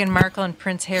Meghan Markle and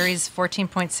Prince Harry's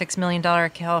 $14.6 million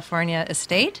California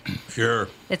estate. Sure.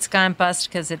 It's gone bust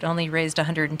because it only raised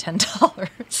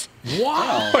 $110.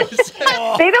 Wow.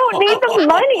 They don't need the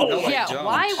money. No,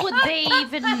 why would they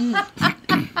even...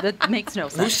 That makes no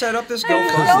sense. Who set up this They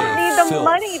GoFundMe? don't need the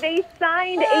money. They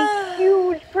signed a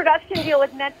huge production deal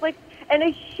with Netflix and a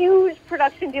huge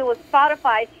production deal with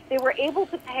Spotify. They were able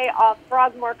to pay off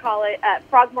Frogmore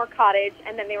Cottage,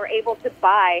 and then they were able to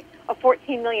buy a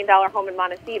 $14 million home in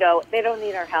Montecito. They don't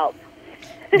need our help.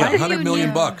 Yeah, $100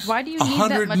 million bucks. Why do you need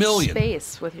that much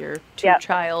space with your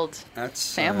two-child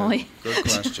family? Good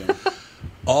question.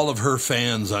 All of her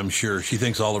fans, I'm sure. She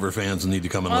thinks all of her fans need to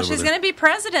come and live with her. Well, she's going to be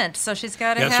president, so she's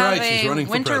got to have a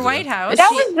winter White House. That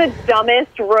was the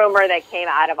dumbest rumor that came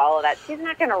out of all of that. She's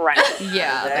not going to run.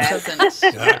 Yeah, that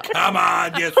doesn't. Come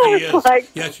on. Yes, she is.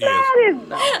 Yes, she is.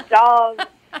 That is dumb.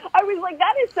 I was like,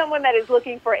 that is someone that is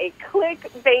looking for a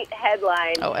clickbait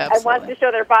headline and wants to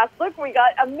show their boss, look, we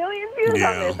got 1 million views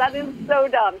on this. That is so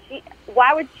dumb.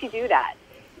 Why would she do that?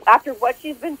 After what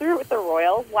she's been through with the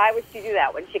Royals, why would she do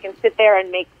that when she can sit there and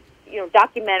make,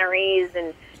 documentaries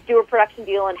and do a production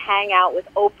deal and hang out with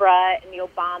Oprah and the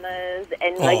Obamas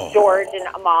and George and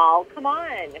Amal? Come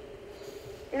on.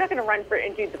 You're not going to run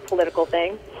and do the political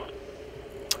thing.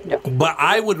 No. But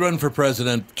I would run for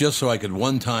president just so I could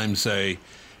one time say,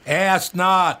 Ask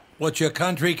not what your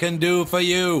country can do for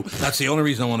you. That's the only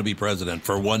reason I want to be president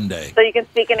for one day. So you can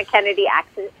speak in a Kennedy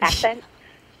accent?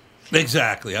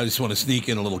 Exactly. I just want to sneak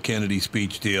in a little Kennedy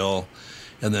speech deal.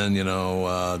 And then,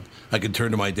 I could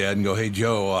turn to my dad and go, hey,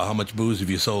 Joe, how much booze have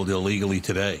you sold illegally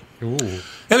today? Ooh.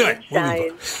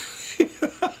 Anyway.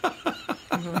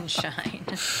 Moonshine.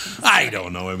 I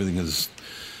don't know.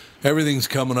 Everything's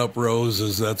coming up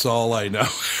roses. That's all I know.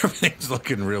 Everything's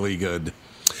looking really good.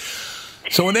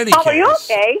 So in any case. Are you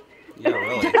okay? Yeah,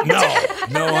 really.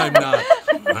 No, I'm not.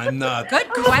 I'm not. Good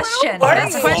question.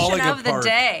 That's the question of the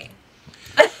day.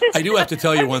 I do have to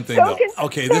tell you one thing, though.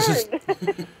 Okay,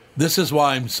 this is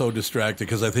why I'm so distracted,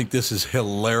 because I think this is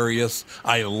hilarious.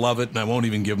 I love it, and I won't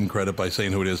even give him credit by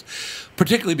saying who it is,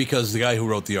 particularly because the guy who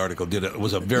wrote the article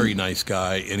was a very nice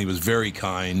guy, and he was very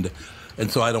kind, and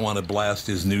so I don't want to blast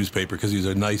his newspaper because he's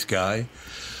a nice guy.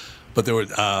 But there were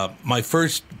my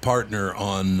first partner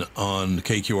on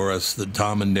KQRS, the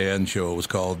Tom and Dan show, was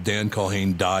called Dan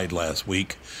Culhane, died last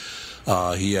week.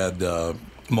 He had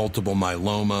multiple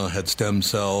myeloma, had stem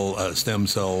cell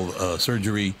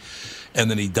surgery, and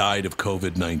then he died of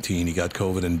COVID-19. He got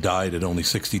COVID and died at only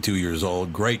 62 years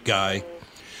old. Great guy.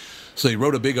 So he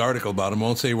wrote a big article about him. I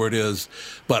won't say where it is.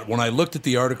 But when I looked at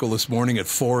the article this morning at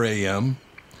 4 a.m.,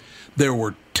 there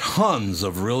were tons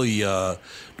of really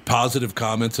positive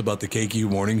comments about the KQ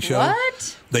Morning Show.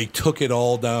 What? They took it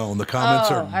all down. The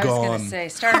comments are gone. I was going to say,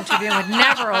 Star Tribune would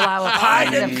never allow a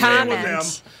positive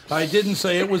comment. I didn't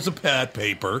say it was a pad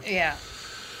paper. Yeah.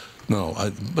 No,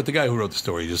 but the guy who wrote the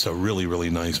story is just a really, really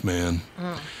nice man.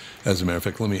 As a matter of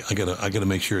fact, I gotta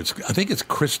make sure I think it's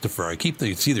Christopher.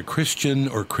 It's either Christian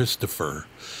or Christopher.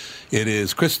 It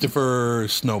is Christopher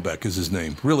Snowbeck is his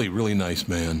name. Really, really nice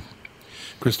man.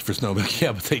 Christopher Snowbeck.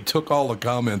 Yeah, but they took all the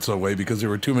comments away because there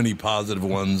were too many positive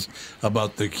ones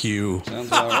about the Q.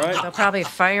 Sounds all right. They'll probably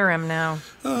fire him now.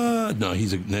 No,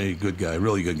 he's a good guy,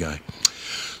 really good guy.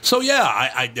 So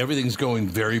yeah, everything's going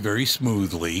very, very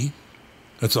smoothly.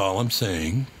 That's all I'm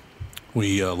saying.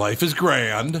 Life is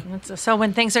grand. So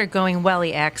when things are going well,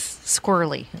 he acts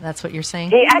squirrely. That's what you're saying?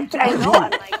 He acts, I know.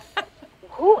 I'm like,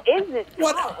 who is this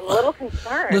dog? I'm a little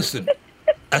concerned. Listen,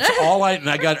 that's all I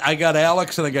got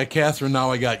Alex and I got Catherine. Now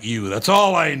I got you. That's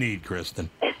all I need, Kristen.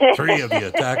 3 of you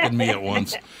attacking me at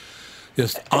once.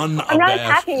 Just unabashed I'm not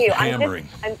attacking you. hammering.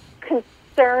 I'm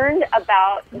concerned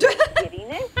about your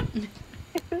giddiness.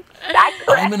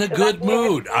 I'm in a good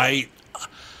mood.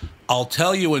 I'll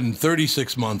tell you in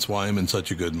 36 months why I'm in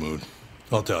such a good mood.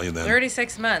 I'll tell you then.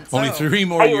 36 months. Only 3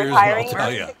 more years, and I'll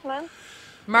tell you. 6 months?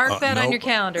 Mark that on your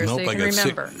calendar so you can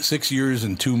remember. I got 6 years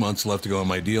and 2 months left to go on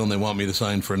my deal, and they want me to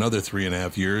sign for another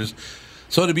 3.5 years.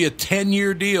 So it'd be a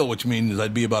 10-year deal, which means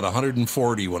I'd be about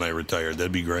 140 when I retired.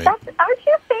 That'd be great. Aren't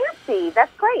you fancy?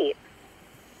 That's great.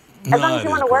 As long as you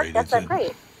want to work, that's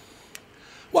great.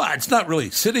 Well, it's not really.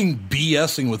 Sitting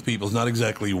BSing with people is not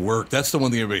exactly work. That's the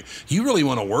one thing everybody, you really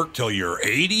want to work till you're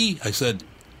 80? I said,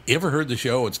 you ever heard the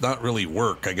show? It's not really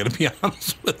work. I got to be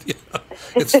honest with you.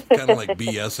 It's kind of like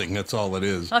BSing. That's all it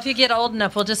is. Well, if you get old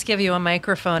enough, we'll just give you a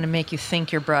microphone and make you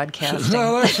think you're broadcasting.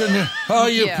 Now listen, all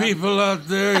you people out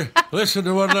there, listen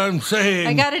to what I'm saying.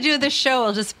 I got to do this show.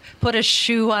 I'll just put a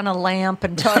shoe on a lamp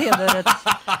and tell you that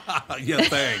it's... Yeah,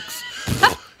 thanks.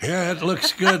 Yeah, it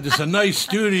looks good. It's a nice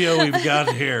studio we've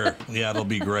got here. Yeah, it'll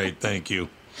be great. Thank you.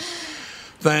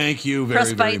 Thank you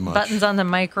very, very much. Press buttons on the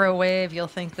microwave. You'll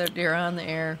think that you're on the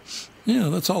air. Yeah,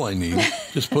 that's all I need.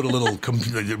 Just put a little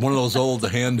one of those old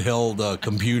handheld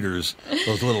computers,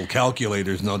 those little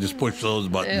calculators, and I'll just push those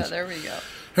buttons. Yeah, there we go.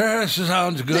 Yeah, this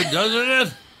sounds good,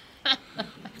 doesn't it?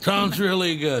 Sounds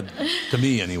really good. To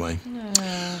me, anyway.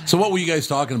 So what were you guys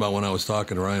talking about when I was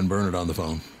talking to Ryan Bernard on the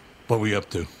phone? What were you up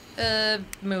to?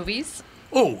 Movies.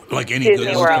 Oh, like any Disney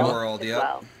good World,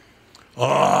 yeah.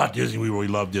 Oh, Disney. We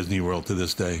love Disney World to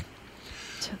this day.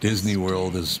 Disney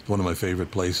World is one of my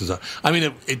favorite places. I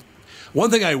mean,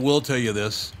 one thing I will tell you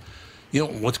this. You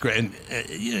know, what's great,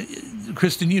 and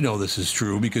Kristen, you know this is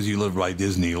true because you live by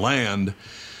Disneyland.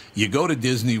 You go to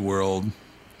Disney World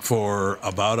for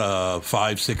about a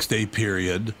 5-6 day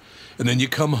period, and then you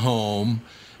come home,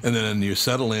 and then you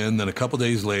settle in. Then a couple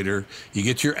days later, you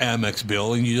get your Amex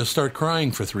bill, and you just start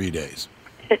crying for 3 days.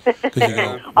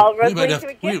 I'll run into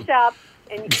a gift shop,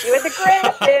 and you had the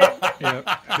glasses. Yeah,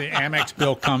 the Amex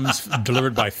bill comes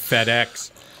delivered by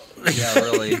FedEx. Yeah,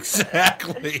 really.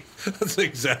 Exactly. That's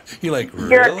exactly. You're like,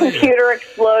 really? Your computer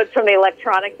explodes from the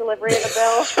electronic delivery of the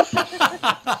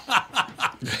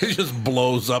bill. It just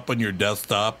blows up on your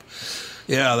desktop.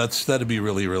 Yeah, that'd be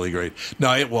really, really great.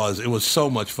 No, it was so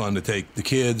much fun to take the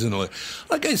kids and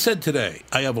like I said today,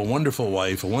 I have a wonderful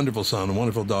wife, a wonderful son, a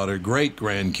wonderful daughter, great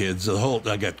grandkids.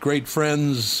 I got great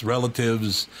friends,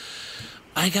 relatives.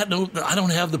 I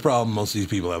don't have the problem most of these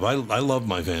people have. I love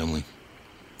my family.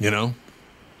 You know?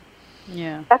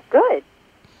 Yeah. That's good.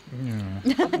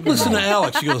 Yeah. Listen to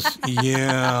Alex. She goes,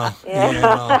 yeah.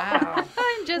 Wow.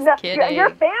 I'm just kidding. Your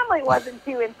family wasn't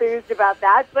too enthused about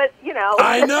that, but, you know.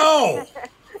 I know.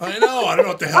 I don't know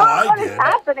what the hell I did. What is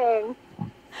happening?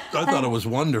 I thought it was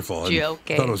wonderful.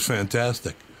 Joking. I thought it was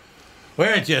fantastic.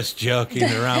 We're just joking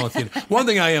around with you. One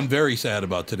thing I am very sad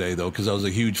about today, though, because I was a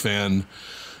huge fan,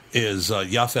 is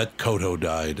Yaphet Kotto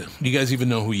died. Do you guys even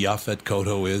know who Yaphet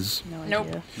Kotto is? Nope.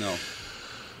 No.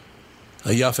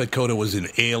 Yaphet Kotto was in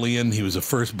Alien. He was the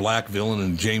first black villain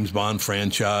in the James Bond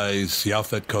franchise.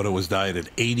 Yaphet Kotto died at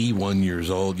 81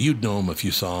 years old. You'd know him if you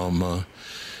saw him.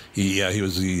 He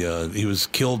was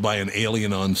killed by an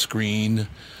alien on screen.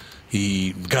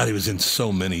 He was in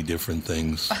so many different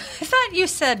things. I thought you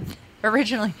said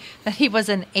originally that he was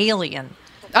an alien.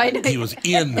 He was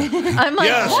in. I'm like,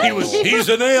 yes, what? He's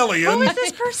an alien. Who is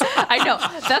this person? I know.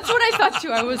 That's what I thought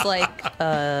too. I was like,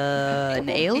 an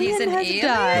alien has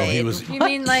died. No, you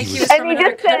mean like he was from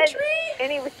another country?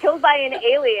 And he was killed by an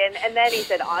alien, and then he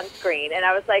said on screen, and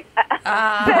I was like,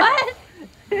 what?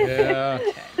 Yeah.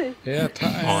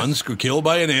 On screen, killed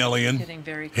by an alien.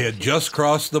 He had just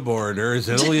crossed the border. It's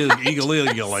an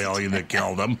illegal alien that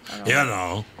killed him. You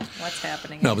know. What's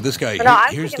happening? No, but this guy.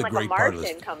 Here's the great part of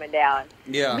this. Coming down.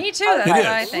 Yeah. Me too. That's what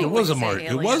I think. It was a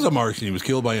Martian. It was a Martian. He was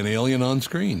killed by an alien on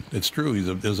screen. It's true.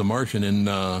 There's a Martian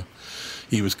in.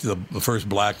 He was the first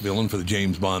black villain for the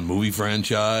James Bond movie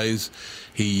franchise.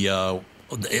 He.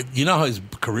 You know how his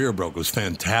career broke? It was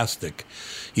fantastic.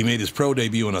 He made his pro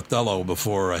debut in Othello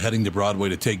before heading to Broadway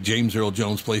to take James Earl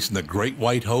Jones' place in The Great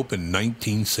White Hope in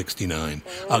 1969.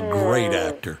 A great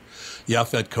actor.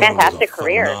 Yaphet Kotto was a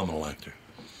phenomenal actor.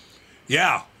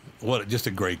 Yeah, just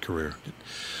a great career.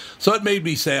 So it made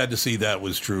me sad to see that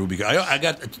was true, because I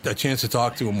got a chance to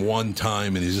talk to him one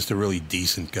time, and he's just a really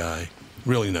decent guy,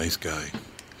 really nice guy.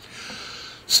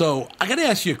 So I got to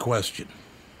ask you a question.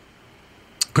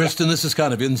 Kristen, this is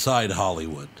kind of inside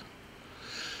Hollywood.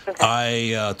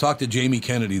 Okay. I talked to Jamie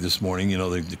Kennedy this morning,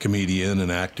 the comedian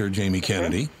and actor Jamie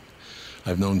Kennedy.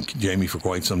 I've known Jamie for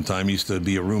quite some time. He used to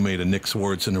be a roommate of Nick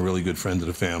Swartz and a really good friend of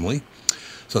the family.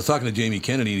 So I was talking to Jamie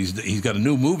Kennedy. He's got a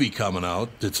new movie coming out.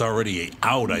 It's already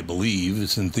out, I believe.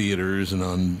 It's in theaters and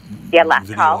on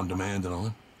video on demand and all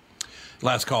that.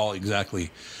 Last Call,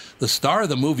 exactly. The star of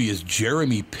the movie is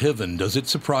Jeremy Piven. Does it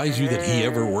surprise you that he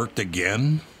ever worked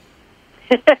again?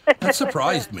 That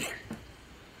surprised me.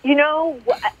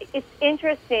 It's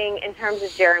interesting in terms of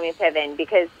Jeremy Piven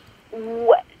because,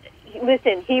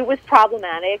 listen, he was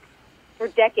problematic for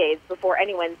decades before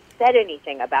anyone said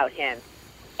anything about him.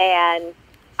 And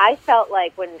I felt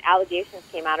like when allegations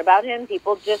came out about him,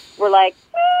 people just were like,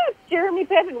 it's Jeremy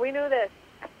Piven, we knew this.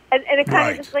 And it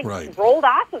kind of just rolled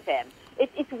off of him.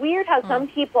 It's weird how some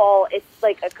people, it's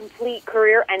like a complete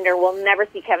career ender, will never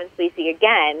see Kevin Spacey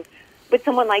again. But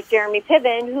someone like Jeremy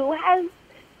Piven, who has,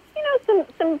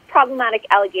 some problematic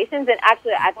allegations, and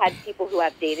actually I've had people who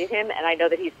have dated him, and I know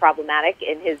that he's problematic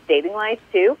in his dating life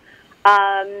too.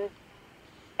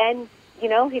 And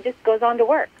he just goes on to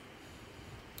work.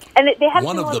 And they have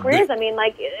similar careers. I mean,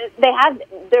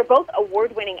 they're both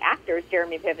award-winning actors,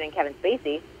 Jeremy Piven and Kevin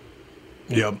Spacey.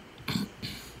 Yep.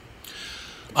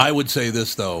 I would say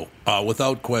this, though,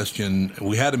 without question,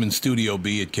 we had him in Studio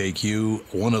B at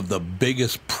KQ, one of the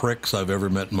biggest pricks I've ever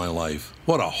met in my life.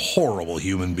 What a horrible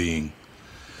human being.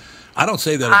 I don't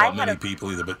say that about many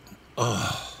people either, but,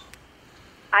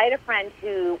 I had a friend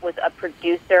who was a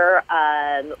producer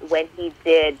when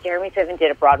Jeremy Piven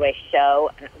did a Broadway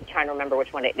show, and I'm trying to remember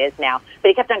which one it is now, but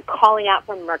he kept on calling out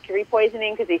for mercury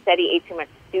poisoning because he said he ate too much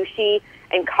sushi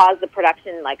and caused the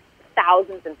production,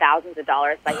 thousands and thousands of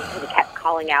dollars, but he kept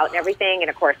calling out and everything, and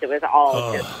of course it was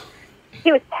all just,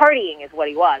 he was partying is what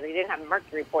he was. He didn't have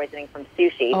mercury poisoning from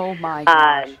sushi. Oh my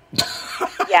god.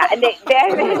 Yeah, and they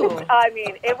I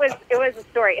mean, it was a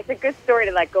story. It's a good story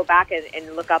to go back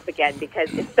and look up again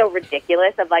because it's so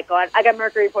ridiculous of going, I got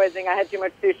mercury poisoning, I had too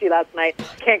much sushi last night,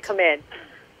 can't come in.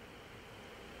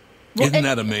 Isn't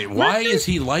that amazing? Why is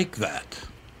he like that?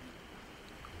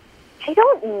 I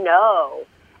don't know.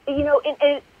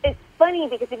 It's funny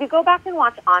because if you go back and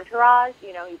watch Entourage,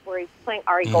 where he's playing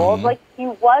Ari Gold, he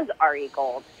was Ari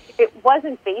Gold. It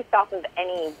wasn't based off of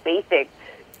any basic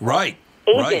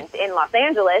agent in Los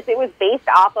Angeles. It was based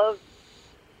off of,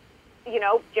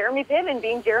 Jeremy Piven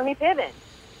being Jeremy Piven.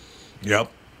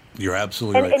 Yep. You're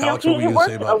absolutely right. And Alex, he what were you going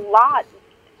to say about a lot.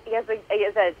 He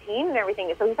has a team and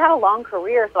everything. So he's had a long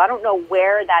career. So I don't know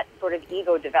where that sort of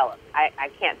ego developed. I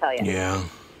can't tell you. Yeah.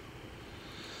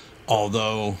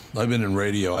 Although I've been in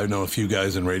radio, I know a few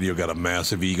guys in radio got a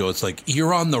massive ego. It's like,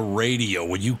 you're on the radio.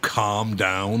 Would you calm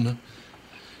down?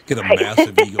 Get a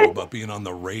massive ego about being on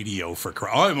the radio for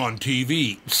I'm on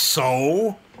TV.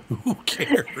 So? Who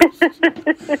cares?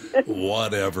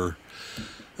 Whatever.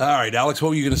 All right, Alex, what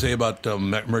were you going to say about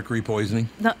mercury poisoning?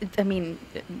 No, I mean,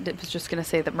 I was just going to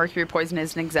say that mercury poison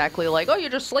isn't exactly like, you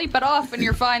just sleep it off and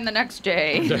you're fine the next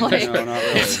day. Like, no, not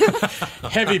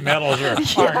really. Heavy metals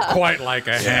aren't quite like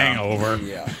a hangover.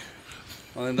 Yeah.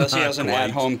 Well, unless he has an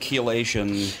at-home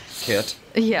chelation kit.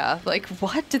 Yeah, like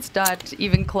what? It's not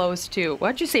even close to.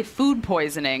 Why'd you say food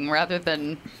poisoning rather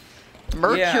than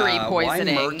mercury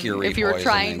poisoning? Why mercury if you were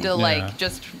trying to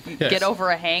just get over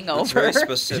a hangover. It's very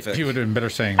specific. He would have been better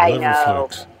saying liver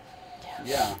flukes.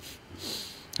 Yeah.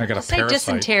 I got a parasite.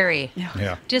 Dysentery.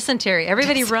 Yeah. Dysentery.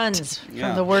 Everybody runs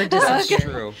from the word dysentery. That's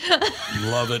true.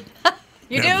 Love it.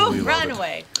 You do? Run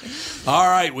away. All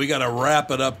right, we got to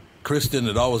wrap it up. Kristen,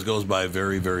 it always goes by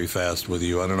very, very fast with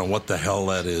you. I don't know what the hell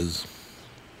that is.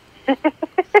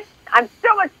 I'm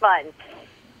so much fun.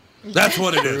 That's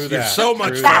what it is. You're so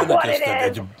much fun. That's what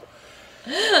it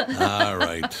is. All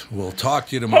right. We'll talk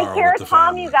to you tomorrow. Take care of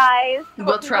Tom, you guys.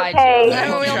 We'll try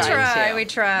to. We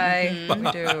try. We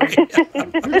do.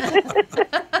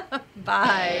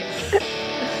 Bye.